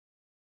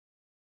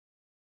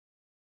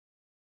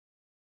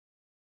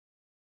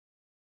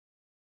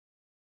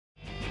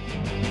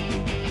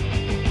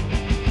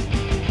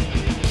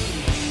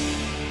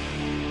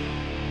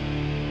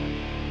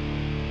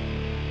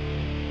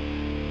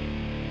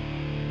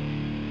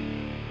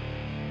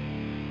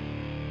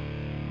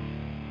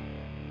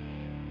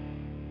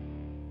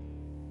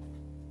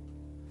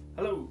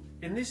Hello,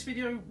 in this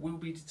video we'll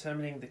be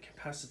determining the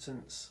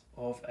capacitance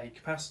of a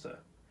capacitor.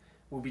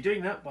 We'll be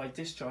doing that by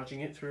discharging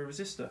it through a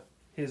resistor.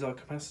 Here's our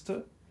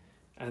capacitor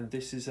and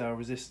this is our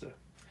resistor.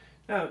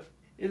 Now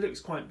it looks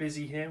quite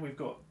busy here, we've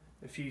got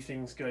a few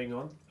things going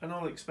on and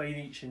I'll explain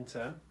each in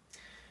turn.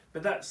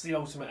 But that's the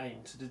ultimate aim,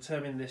 to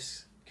determine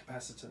this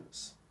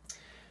capacitance.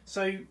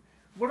 So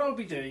what I'll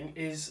be doing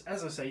is,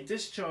 as I say,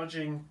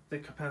 discharging the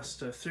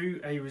capacitor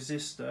through a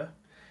resistor,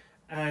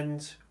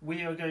 and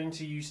we are going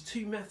to use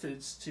two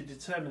methods to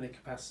determine the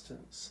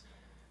capacitance.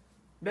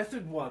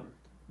 Method one,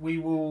 we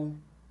will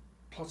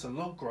plot a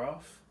log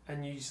graph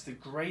and use the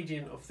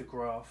gradient of the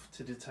graph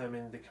to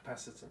determine the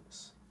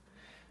capacitance.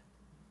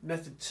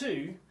 Method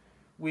two,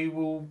 we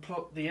will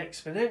plot the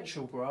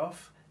exponential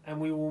graph and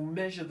we will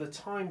measure the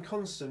time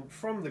constant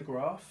from the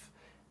graph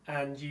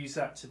and use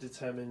that to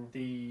determine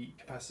the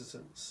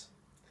capacitance.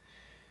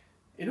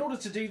 In order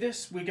to do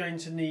this, we're going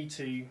to need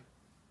to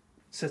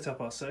set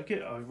up our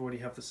circuit. I already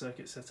have the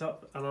circuit set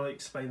up and I'll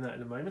explain that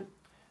in a moment.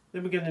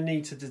 Then we're going to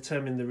need to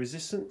determine the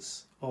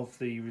resistance of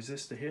the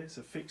resistor here. It's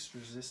a fixed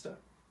resistor.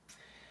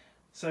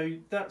 So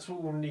that's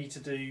what we'll need to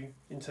do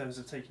in terms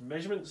of taking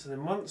measurements, and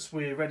then once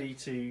we're ready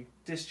to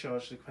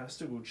discharge the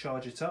capacitor, we'll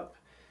charge it up.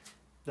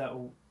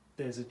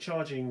 There's a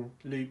charging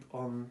loop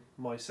on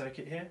my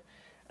circuit here,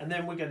 and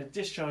then we're going to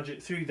discharge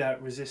it through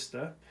that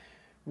resistor.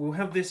 We'll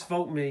have this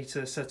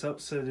voltmeter set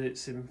up so that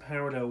it's in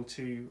parallel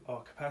to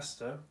our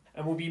capacitor,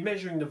 and we'll be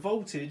measuring the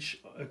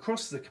voltage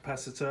across the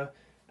capacitor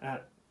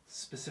at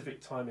specific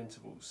time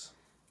intervals.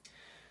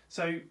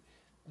 So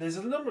there's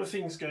a number of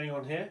things going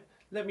on here.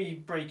 Let me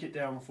break it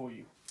down for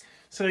you.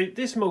 So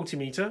this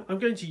multimeter, I'm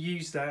going to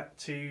use that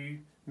to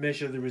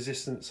measure the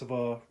resistance of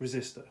our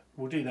resistor.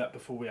 We'll do that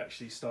before we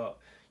actually start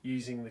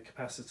using the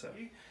capacitor.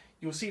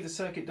 You'll see the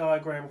circuit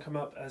diagram come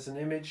up as an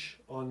image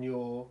on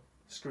your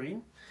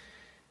screen,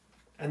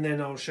 and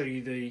then I'll show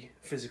you the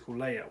physical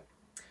layout.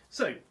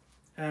 So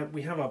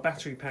we have our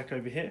battery pack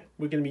over here.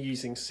 We're going to be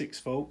using 6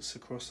 volts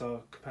across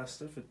our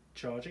capacitor for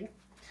charging,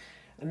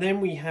 and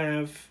then we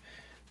have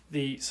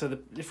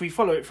if we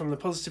follow it from the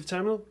positive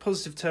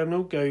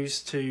terminal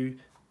goes to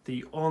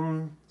the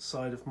on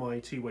side of my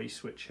two-way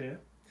switch here.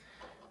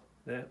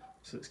 There,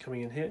 so it's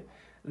coming in here.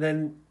 And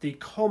then the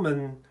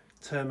common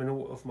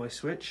terminal of my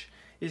switch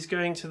is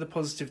going to the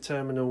positive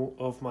terminal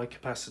of my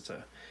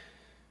capacitor.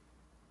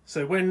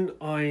 So when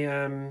I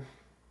am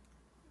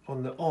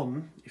on the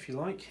on, if you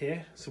like,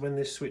 here, so when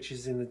this switch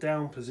is in the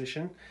down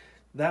position,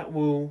 that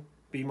will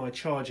be my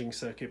charging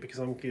circuit, because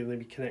I'm going to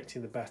be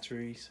connecting the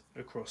batteries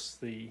across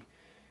the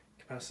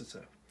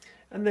capacitor.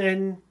 And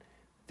then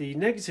the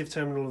negative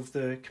terminal of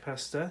the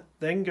capacitor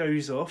then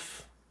goes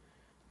off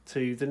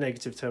to the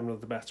negative terminal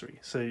of the battery.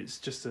 So it's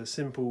just a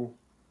simple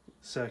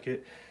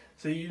circuit.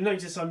 So you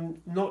notice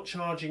I'm not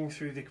charging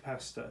through the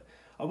capacitor.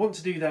 I want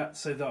to do that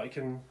so that I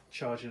can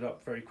charge it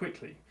up very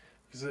quickly,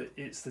 because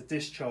it's the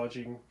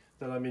discharging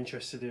that I'm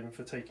interested in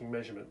for taking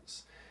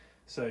measurements.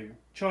 So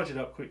charge it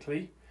up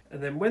quickly,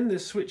 and then when the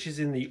switch is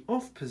in the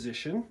off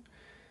position,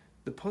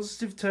 the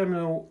positive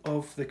terminal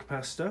of the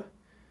capacitor,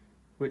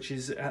 which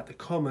is at the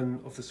common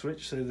of the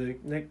switch, so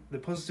the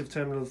positive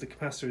terminal of the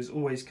capacitor is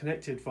always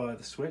connected via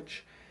the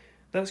switch,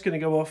 that's going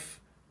to go off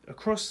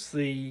across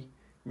the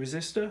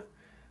resistor.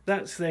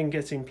 That's then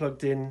getting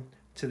plugged in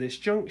to this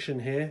junction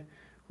here,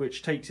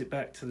 which takes it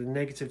back to the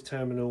negative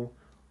terminal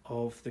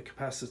of the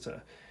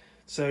capacitor.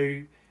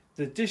 So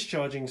the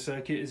discharging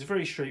circuit is a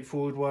very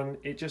straightforward one.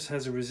 It just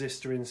has a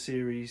resistor in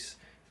series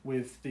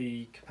with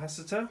the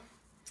capacitor.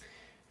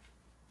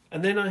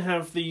 And then I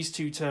have these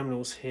two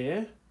terminals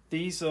here.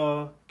 These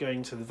are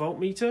going to the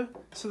voltmeter.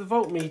 So the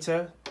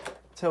voltmeter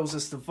tells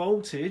us the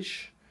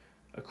voltage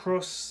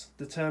across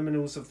the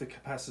terminals of the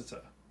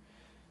capacitor.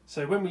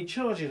 So when we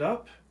charge it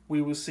up,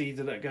 we will see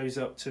that it goes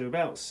up to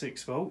about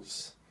 6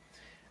 volts.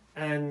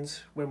 And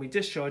when we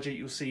discharge it,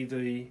 you'll see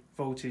the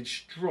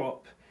voltage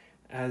drop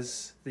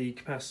as the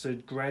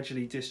capacitor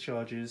gradually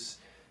discharges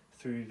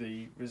through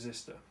the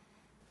resistor.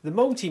 The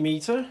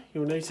multimeter,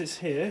 you'll notice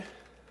here,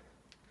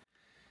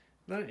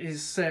 that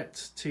is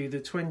set to the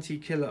 20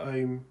 kilo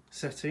ohm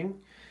setting,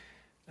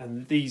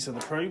 and these are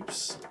the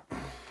probes.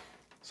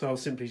 So I'll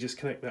simply just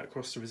connect that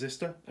across the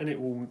resistor and it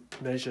will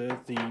measure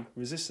the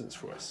resistance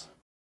for us.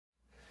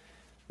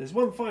 There's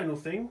one final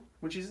thing,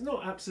 which is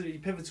not absolutely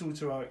pivotal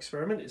to our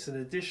experiment, it's an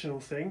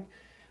additional thing.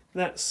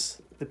 That's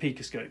the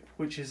picoscope,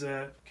 which is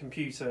a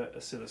computer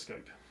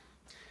oscilloscope.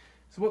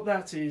 So what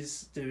that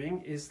is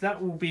doing is that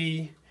will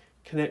be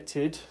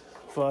connected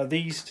via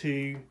these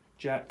two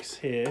jacks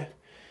here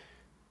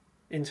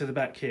into the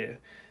back here.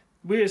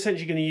 We're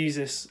essentially going to use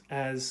this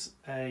as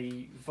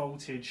a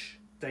voltage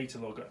data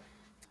logger.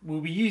 We'll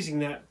be using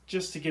that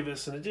just to give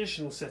us an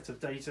additional set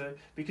of data,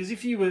 because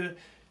if you were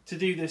to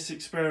do this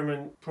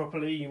experiment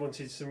properly, you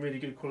wanted some really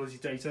good quality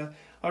data,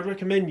 I'd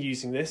recommend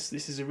using this.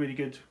 This is a really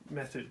good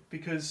method,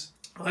 because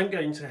I'm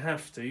going to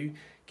have to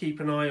keep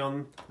an eye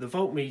on the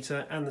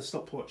voltmeter and the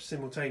stopwatch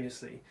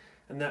simultaneously,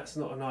 and that's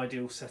not an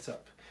ideal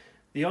setup.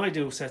 The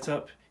ideal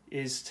setup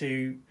is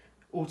to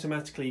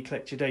automatically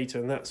collect your data,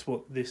 and that's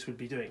what this would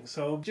be doing.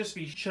 So I'll just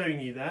be showing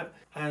you that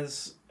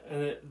as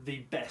the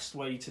best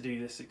way to do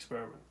this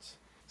experiment.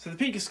 So the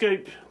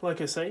picoscope,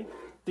 like I say,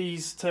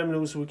 these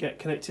terminals will get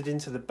connected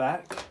into the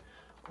back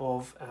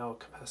of our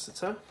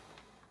capacitor,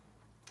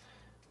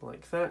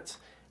 like that,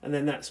 and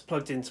then that's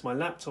plugged into my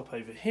laptop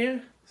over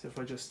here. So if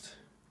I just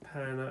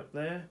pan up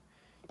there,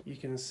 you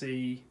can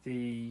see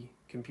the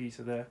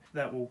computer there.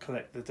 That will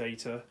collect the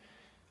data.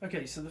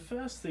 Okay, so the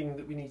first thing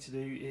that we need to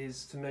do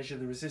is to measure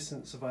the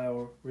resistance of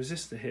our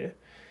resistor here.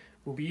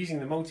 We'll be using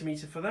the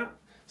multimeter for that,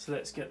 so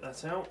let's get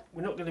that out.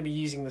 We're not going to be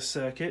using the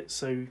circuit,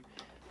 so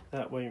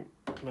that won't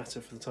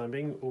matter for the time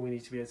being. All we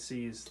need to be able to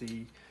see is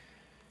the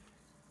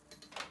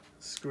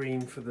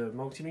screen for the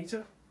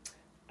multimeter.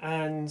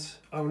 And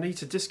I'll need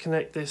to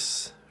disconnect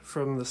this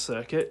from the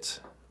circuit.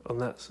 On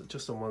that,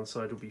 just on one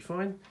side will be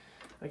fine.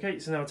 Okay,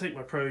 so now I'll take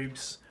my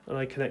probes and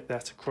I connect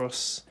that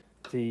across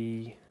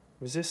the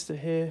resistor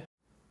here.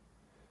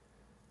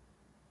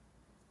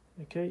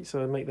 Okay,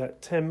 so I make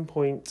that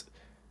 10.61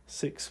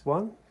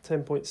 or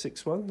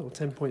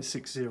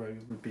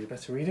 10.60 would be a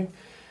better reading.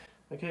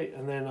 Okay,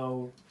 and then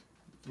I'll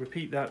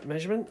repeat that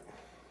measurement.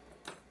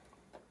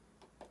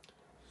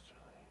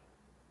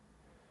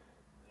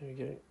 There we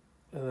go,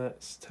 and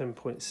that's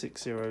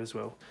 10.60 as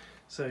well.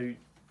 So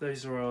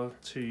those are our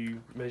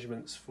two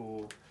measurements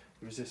for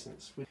the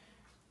resistance.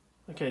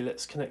 Okay,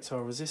 let's connect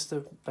our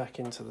resistor back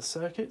into the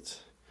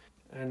circuit,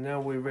 and now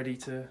we're ready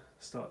to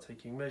start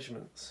taking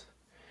measurements.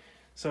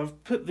 So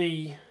I've put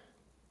the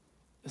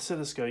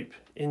oscilloscope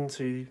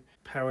into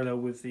parallel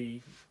with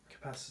the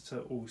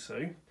capacitor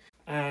also,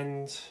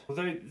 and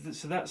although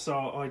so that's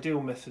our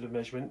ideal method of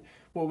measurement,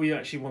 what we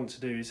actually want to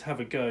do is have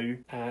a go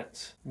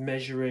at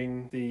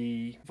measuring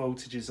the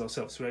voltages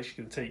ourselves. So we're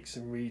actually going to take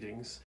some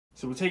readings.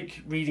 So we'll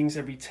take readings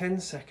every 10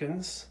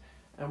 seconds,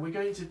 and we're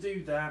going to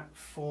do that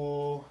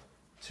for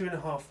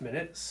 2.5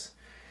 minutes.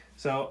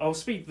 So I'll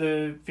speed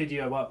the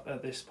video up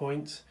at this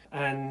point,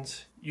 and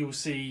you'll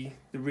see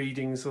the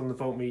readings on the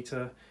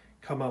voltmeter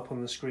come up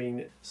on the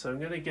screen. So I'm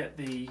going to get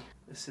the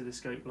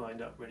oscilloscope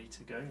lined up, ready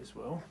to go as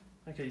well.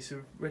 Okay,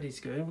 so ready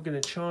to go. We're going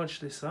to charge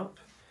this up,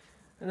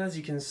 and as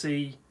you can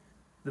see,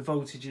 the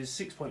voltage is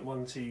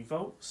 6.12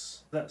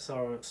 volts. That's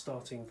our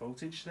starting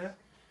voltage there.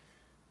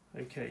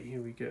 Okay,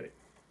 here we go.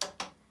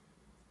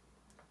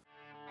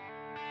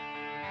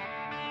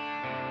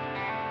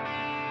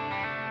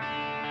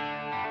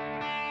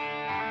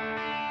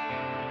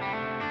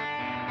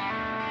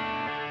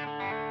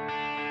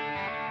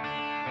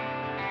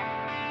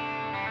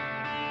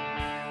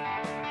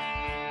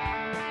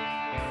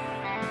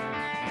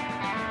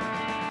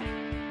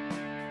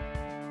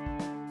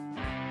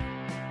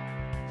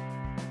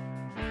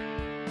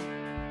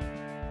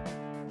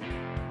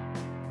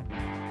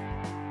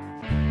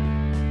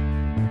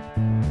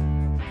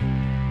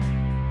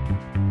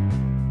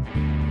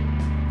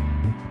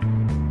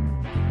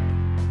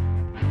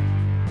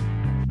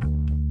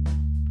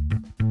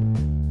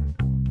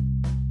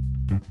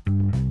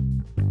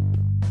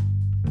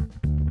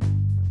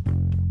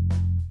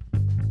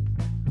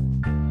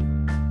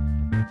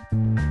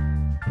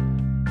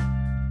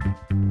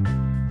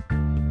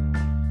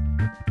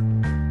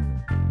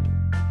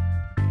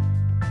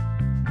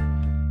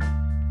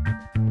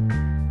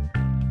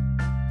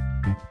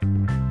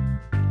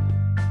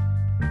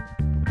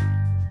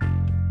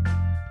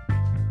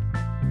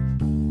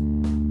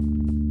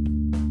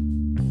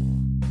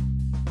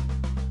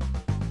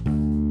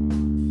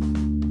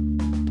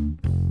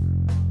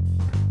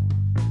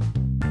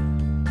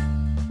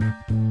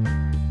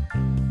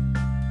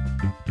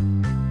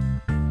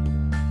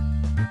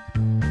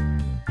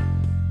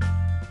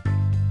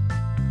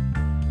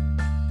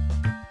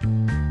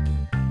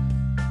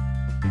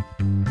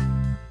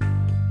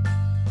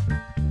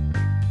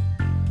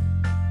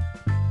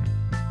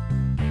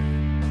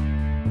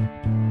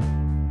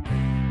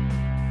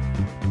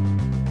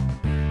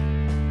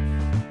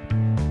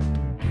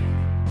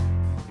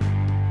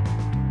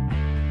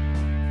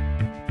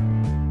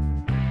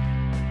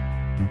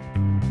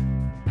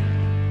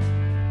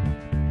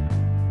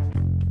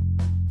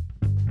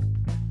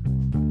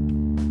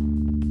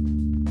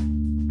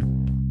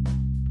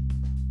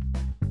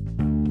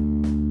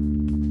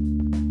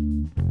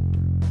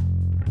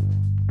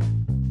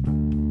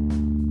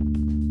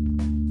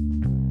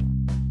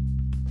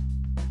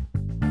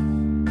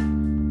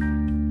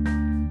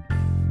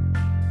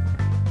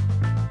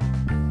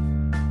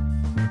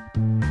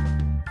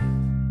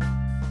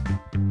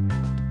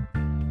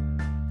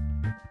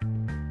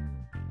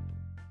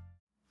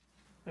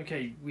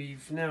 Okay,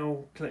 we've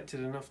now collected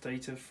enough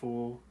data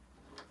for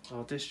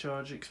our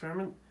discharge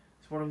experiment.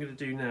 So what I'm going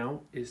to do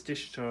now is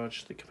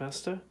discharge the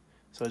capacitor.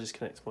 So I just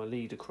connect my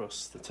lead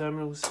across the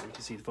terminals, and you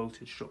can see the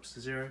voltage drops to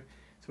 0.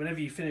 So whenever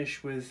you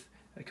finish with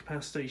a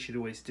capacitor, you should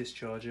always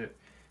discharge it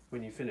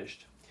when you've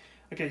finished.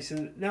 Okay,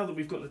 so now that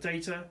we've got the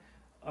data,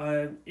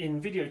 in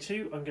video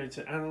 2 I'm going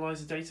to analyse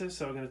the data.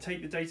 So I'm going to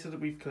take the data that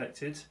we've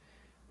collected,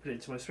 put it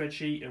into my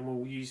spreadsheet, and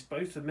we'll use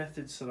both the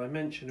methods that I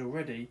mentioned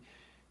already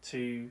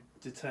to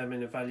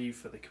determine a value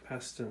for the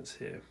capacitance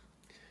here.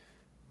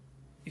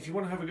 If you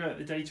want to have a go at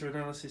the data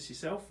analysis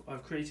yourself,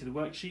 I've created a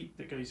worksheet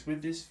that goes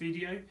with this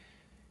video.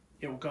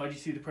 It will guide you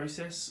through the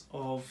process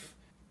of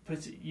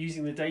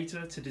using the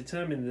data to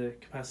determine the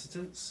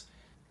capacitance,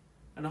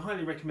 and I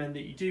highly recommend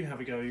that you do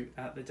have a go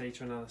at the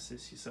data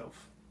analysis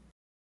yourself.